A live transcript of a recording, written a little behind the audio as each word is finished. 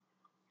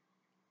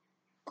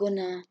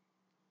Gunnar,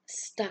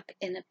 stuck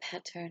in a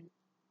pattern.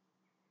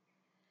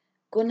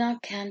 Gunnar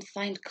can't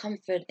find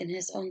comfort in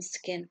his own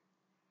skin,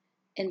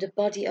 in the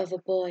body of a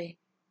boy,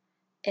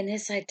 in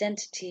his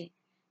identity,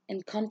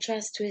 in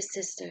contrast to his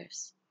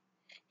sisters.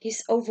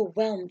 He's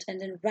overwhelmed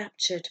and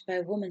enraptured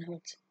by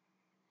womanhood.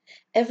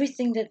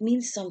 Everything that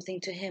means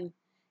something to him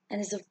and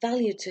is of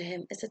value to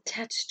him is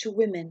attached to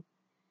women,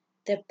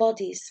 their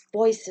bodies,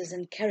 voices,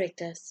 and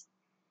characters.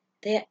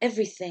 They are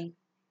everything,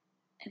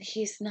 and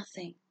he is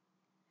nothing.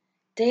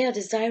 They are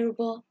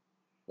desirable,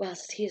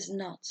 whilst he is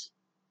not.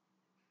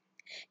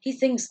 He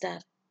thinks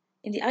that,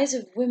 in the eyes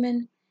of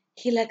women,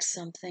 he lacks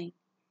something,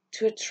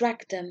 to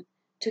attract them,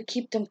 to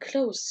keep them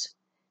close,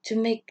 to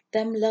make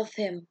them love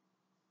him.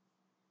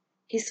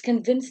 He's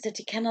convinced that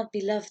he cannot be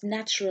loved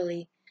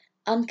naturally,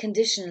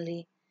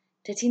 unconditionally,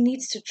 that he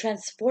needs to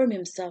transform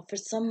himself for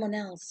someone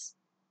else.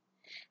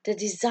 The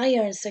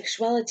desire and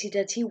sexuality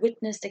that he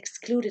witnessed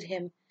excluded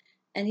him,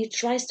 and he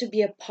tries to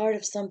be a part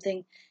of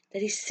something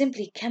that he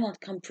simply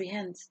cannot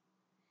comprehend,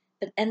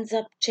 but ends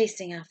up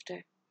chasing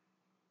after.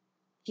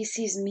 He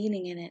sees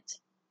meaning in it.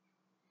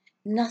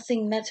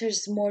 Nothing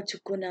matters more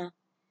to Gunnar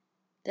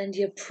than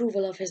the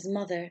approval of his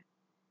mother,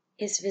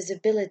 his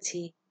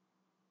visibility,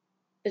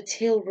 but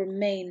he'll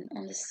remain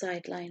on the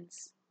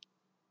sidelines.